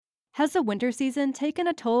Has the winter season taken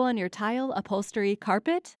a toll on your tile, upholstery,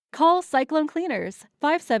 carpet? Call Cyclone Cleaners,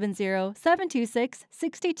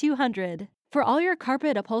 570-726-6200. For all your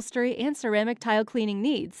carpet, upholstery, and ceramic tile cleaning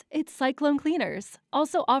needs, it's Cyclone Cleaners,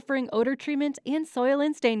 also offering odor treatment and soil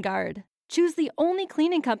and stain guard. Choose the only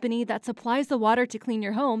cleaning company that supplies the water to clean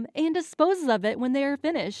your home and disposes of it when they are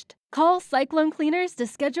finished. Call Cyclone Cleaners to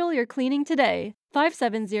schedule your cleaning today.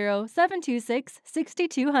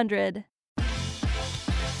 570-726-6200.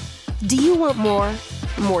 Do you want more?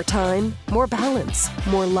 More time, more balance,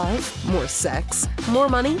 more love, more sex, more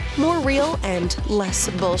money, more real, and less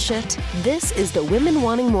bullshit? This is the Women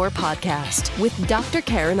Wanting More podcast with Dr.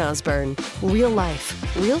 Karen Osborne. Real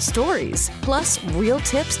life, real stories, plus real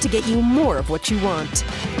tips to get you more of what you want.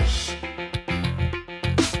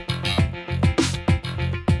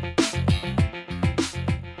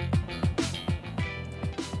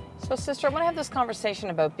 So, sister, I want to have this conversation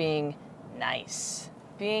about being nice.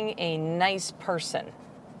 Being a nice person.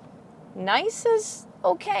 Nice is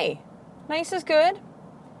okay. Nice is good.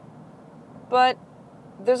 But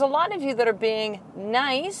there's a lot of you that are being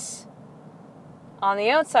nice. On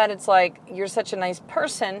the outside, it's like you're such a nice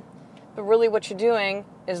person, but really what you're doing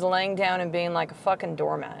is laying down and being like a fucking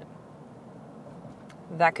doormat.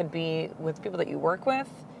 That could be with people that you work with,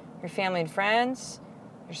 your family and friends,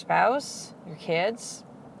 your spouse, your kids.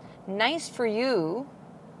 Nice for you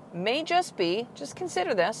may just be, just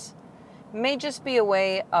consider this, may just be a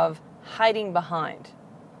way of hiding behind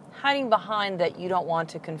that you don't want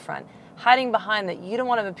to confront, hiding behind that you don't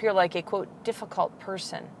want to appear like a, quote, difficult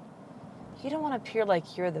person. You don't want to appear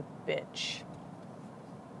like you're the bitch.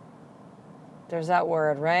 There's that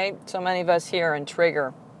word, right? So many of us here in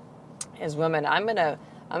Trigger as women, I'm gonna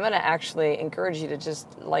actually encourage you to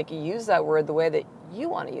just like use that word the way that you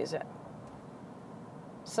want to use it.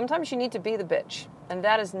 Sometimes you need to be the bitch, and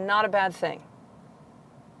that is not a bad thing.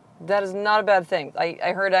 That is not a bad thing.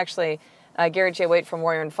 I heard actually Gary J. Waite from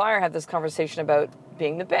Warrior and Fire have this conversation about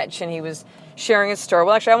being the bitch, and he was sharing his story.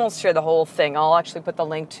 Well, actually, I won't share the whole thing. I'll actually put the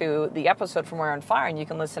link to the episode from Warrior and Fire, and you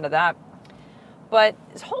can listen to that. But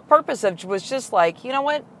his whole purpose was just like, you know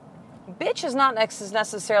what? Bitch is not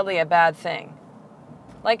necessarily a bad thing.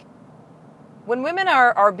 Like, when women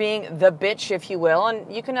are being the bitch, if you will,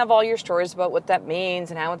 and you can have all your stories about what that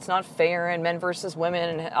means and how it's not fair and men versus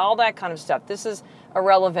women and all that kind of stuff. This is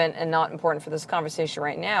irrelevant and not important for this conversation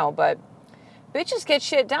right now, but bitches get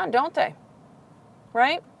shit done, don't they?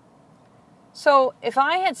 Right? So if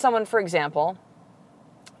I had someone, for example,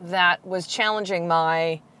 that was challenging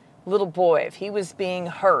my little boy, if he was being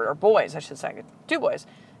hurt, or boys, I should say, two boys,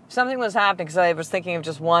 if something was happening, because I was thinking of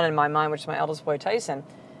just one in my mind, which is my eldest boy, Tyson.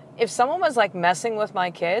 If someone was like messing with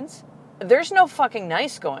my kids, there's no fucking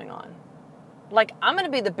nice going on. Like, I'm going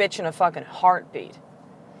to be the bitch in a fucking heartbeat.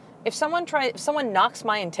 If someone knocks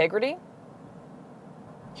my integrity,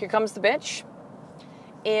 here comes the bitch.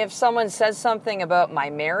 If someone says something about my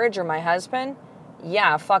marriage or my husband,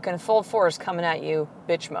 yeah, fucking full force coming at you,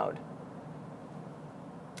 bitch mode.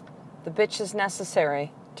 The bitch is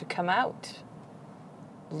necessary to come out.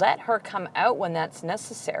 Let her come out when that's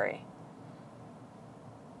necessary.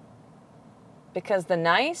 Because the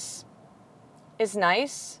nice is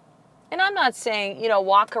nice. And I'm not saying,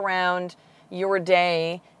 walk around your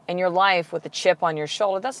day and your life with a chip on your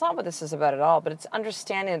shoulder. That's not what this is about at all. But it's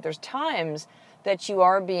understanding that there's times that you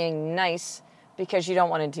are being nice because you don't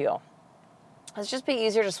want to deal. It's just be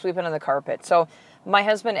easier to sweep under the carpet. So my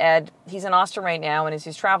husband, Ed, he's in Austin right now. And as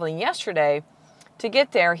he's traveling yesterday, to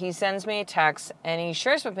get there, he sends me a text and he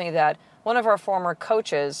shares with me that one of our former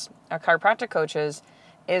coaches, our chiropractic coaches,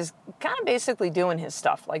 is kind of basically doing his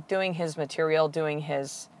stuff, like doing his material, doing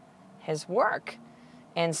his work,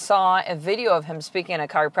 and saw a video of him speaking at a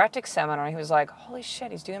chiropractic seminar. He was like, holy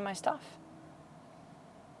shit, he's doing my stuff.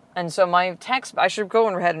 And so my text, I should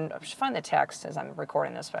go ahead and I should find the text as I'm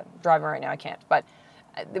recording this, but I'm driving right now, I can't. But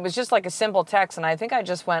it was just like a simple text, and I think I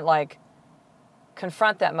just went like,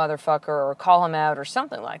 confront that motherfucker or call him out or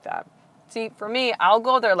something like that. See, for me, I'll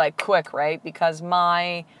go there like quick, right? Because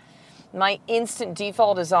my instant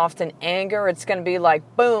default is often anger. It's going to be like,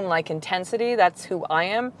 boom, like intensity. That's who I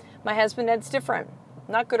am. My husband, Ed's different.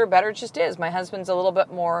 Not good or better, it just is. My husband's a little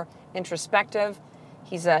bit more introspective.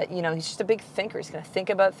 He's he's just a big thinker. He's going to think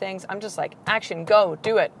about things. I'm just like, action, go,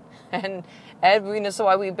 do it. And Ed, so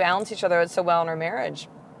why we balance each other out so well in our marriage.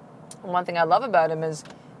 And one thing I love about him is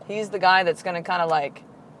he's the guy that's going to kind of like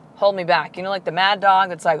hold me back. Like the mad dog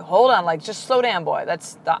that's like, hold on, like just slow down, boy.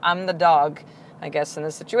 I'm the dog. I guess in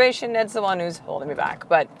this situation, Ed's the one who's holding me back.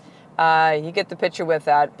 But you get the picture with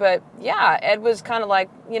that. But yeah, Ed was kind of like,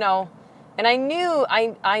 and I knew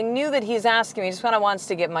that he's asking me, he just kind of wants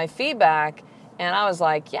to get my feedback. And I was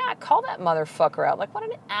like, yeah, call that motherfucker out. Like, what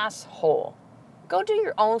an asshole. Go do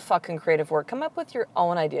your own fucking creative work. Come up with your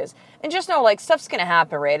own ideas. And just know, like, stuff's going to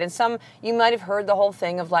happen, right? And you might have heard the whole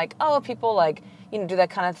thing of, like, oh, people, like, do that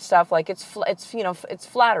kind of stuff. Like, it's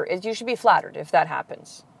flattered. You should be flattered if that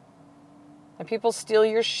happens. And people steal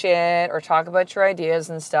your shit or talk about your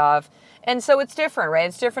ideas and stuff. And so it's different, right?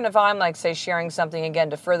 It's different if I'm, like, say, sharing something,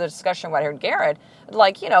 again, to further discussion what I heard Garrett.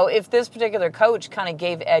 Like, if this particular coach kind of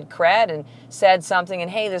gave Ed cred and said something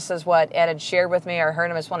and, hey, this is what Ed had shared with me, or I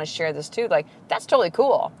heard him, I just want to share this too. Like, that's totally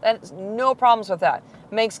cool. That's no problems with that.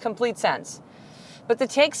 Makes complete sense. But to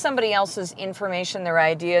take somebody else's information, their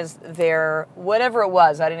ideas, their whatever it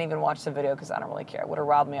was, I didn't even watch the video because I don't really care. It would have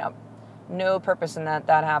riled me up. No purpose in that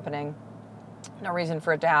happening. No reason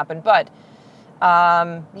for it to happen. But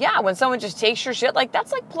when someone just takes your shit, like,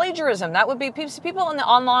 that's like plagiarism. That would be people in the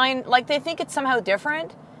online, like, they think it's somehow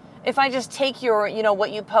different. If I just take your,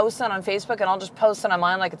 what you post on Facebook and I'll just post it on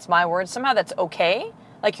mine like it's my words, somehow that's okay.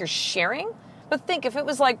 Like, you're sharing. But think, if it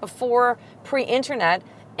was like before pre-internet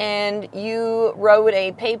and you wrote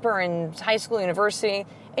a paper in high school, university,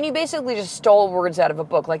 and you basically just stole words out of a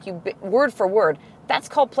book, like word for word, that's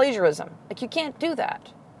called plagiarism. Like, you can't do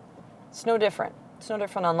that. It's no different. It's no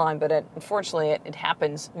different online, but unfortunately it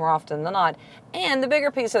happens more often than not. And the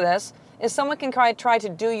bigger piece of this is someone can try to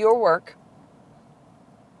do your work,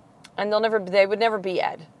 and they would never be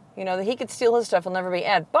Ed. He could steal his stuff, will never be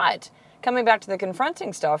Ed. But coming back to the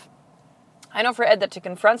confronting stuff, I know for Ed that to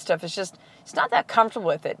confront stuff is just, he's not that comfortable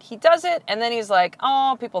with it. He does it, and then he's like,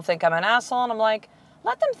 oh, people think I'm an asshole. And I'm like,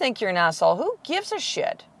 let them think you're an asshole. Who gives a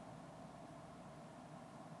shit?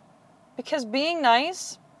 Because being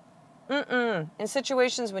nice, in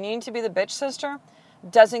situations when you need to be the bitch sister,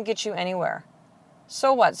 doesn't get you anywhere.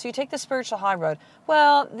 So what? So you take the spiritual high road.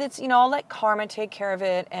 Well, it's, I'll let karma take care of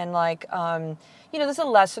it. And like, there's a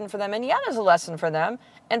lesson for them. And yeah, there's a lesson for them.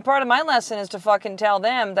 And part of my lesson is to fucking tell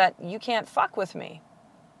them that you can't fuck with me.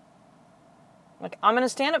 Like, I'm going to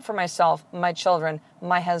stand up for myself, my children,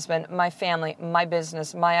 my husband, my family, my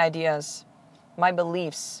business, my ideas, my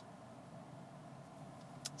beliefs.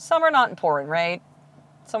 Some are not important, right?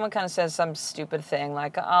 Someone kind of says some stupid thing,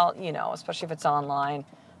 like, especially if it's online,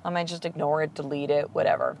 I might just ignore it, delete it,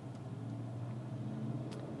 whatever.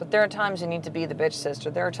 But there are times you need to be the bitch sister.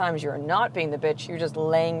 There are times you're not being the bitch. You're just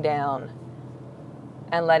laying down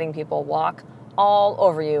and letting people walk all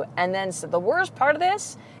over you. And then the worst part of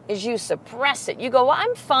this is you suppress it. You go, well,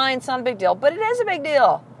 I'm fine. It's not a big deal. But it is a big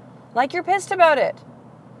deal. Like, you're pissed about it.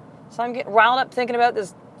 So I'm getting riled up thinking about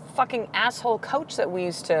this fucking asshole coach that we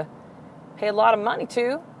used to pay a lot of money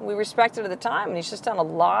to. We respected at the time, and he's just done a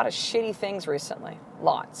lot of shitty things recently.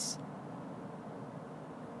 Lots.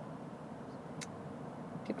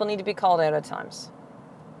 People need to be called out at times.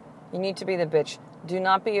 You need to be the bitch. Do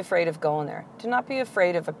not be afraid of going there. Do not be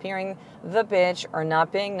afraid of appearing the bitch or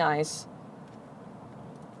not being nice.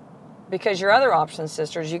 Because your other option,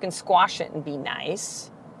 sisters, you can squash it and be nice.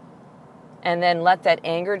 And then let that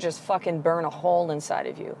anger just fucking burn a hole inside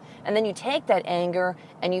of you. And then you take that anger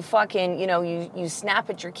and you fucking, you snap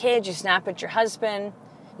at your kids, you snap at your husband,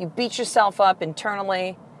 you beat yourself up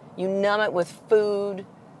internally, you numb it with food,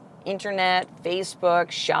 internet, Facebook,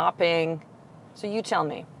 shopping. So you tell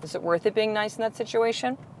me, is it worth it being nice in that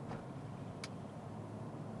situation?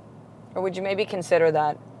 Or would you maybe consider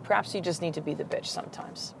that perhaps you just need to be the bitch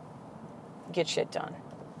sometimes? Get shit done.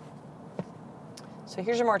 So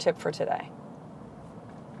here's your more tip for today.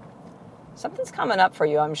 Something's coming up for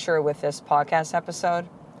you, I'm sure, with this podcast episode.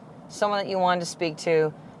 Someone that you wanted to speak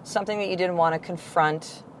to, something that you didn't want to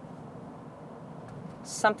confront,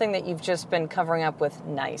 something that you've just been covering up with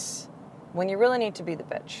nice, when you really need to be the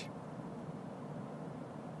bitch.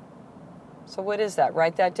 So what is that?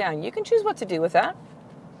 Write that down. You can choose what to do with that.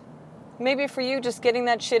 Maybe for you, just getting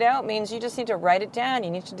that shit out means you just need to write it down.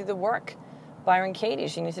 You need to do the work. Byron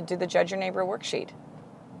Katie's, you need to do the Judge Your Neighbor worksheet.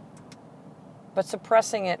 But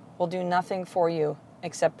suppressing it will do nothing for you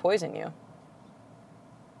except poison you.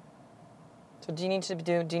 So do you need to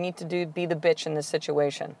be the bitch in this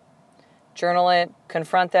situation? Journal it,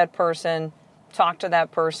 confront that person, talk to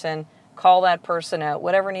that person, call that person out,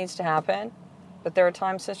 whatever needs to happen. But there are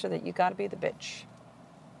times, sister, that you got to be the bitch.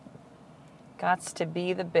 Gots to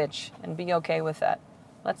be the bitch and be okay with that.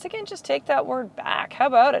 Let's again just take that word back. How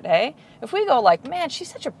about it, hey? If we go like, man,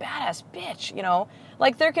 she's such a badass bitch,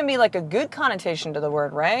 like there can be like a good connotation to the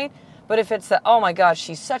word, right? But if it's the, oh my God,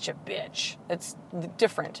 she's such a bitch, it's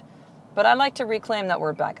different. But I like to reclaim that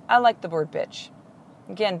word back. I like the word bitch.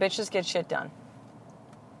 Again, bitches get shit done.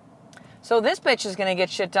 So this bitch is going to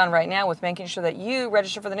get shit done right now with making sure that you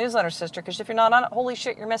register for the newsletter, sister, because if you're not on it, holy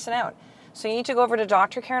shit, you're missing out. So you need to go over to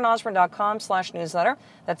drkarenosburn.com/newsletter.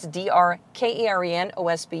 That's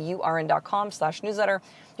drkarenosburn.com/newsletter.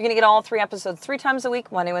 You're going to get all 3 episodes 3 times a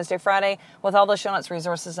week, Monday, Wednesday, Friday, with all the show notes,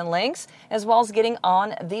 resources, and links, as well as getting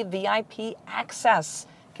on the VIP access.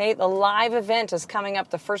 Okay, the live event is coming up.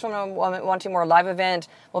 The first one, Wanting More live event,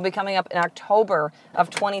 will be coming up in October of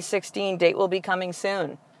 2016. Date will be coming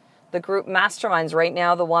soon. The group masterminds right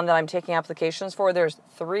now, the one that I'm taking applications for, there's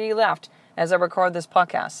 3 left as I record this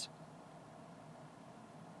podcast.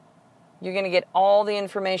 You're going to get all the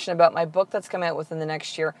information about my book that's coming out within the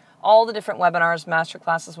next year, all the different webinars,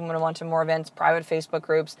 masterclasses, Women Wanting More events, private Facebook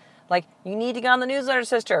groups. Like, you need to get on the newsletter,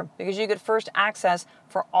 sister, because you get first access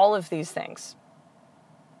for all of these things.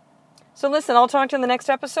 So listen, I'll talk to you in the next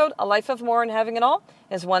episode. A life of more and having it all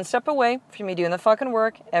is one step away from me doing the fucking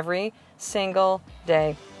work every single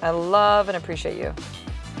day. I love and appreciate you.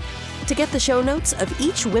 To get the show notes of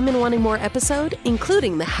each Women Wanting More episode,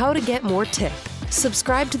 including the How to Get More tip,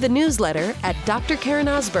 subscribe to the newsletter at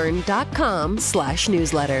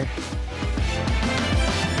drkarenosburn.com/newsletter.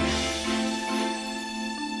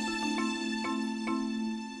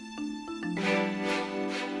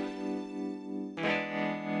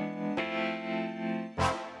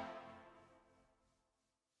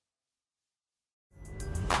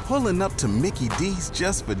 Pulling up to Mickey D's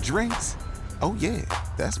just for drinks? Oh yeah,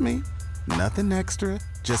 that's me. Nothing extra,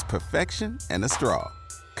 just perfection and a straw.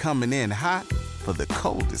 Coming in hot for the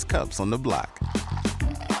coldest cups on the block.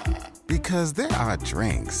 Because there are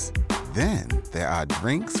drinks. Then there are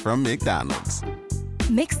drinks from McDonald's.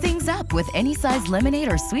 Mix things up with any size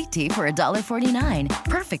lemonade or sweet tea for $1.49.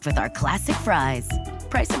 Perfect with our classic fries.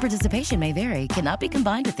 Price and participation may vary. Cannot be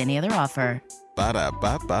combined with any other offer.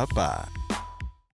 Ba-da-ba-ba-ba.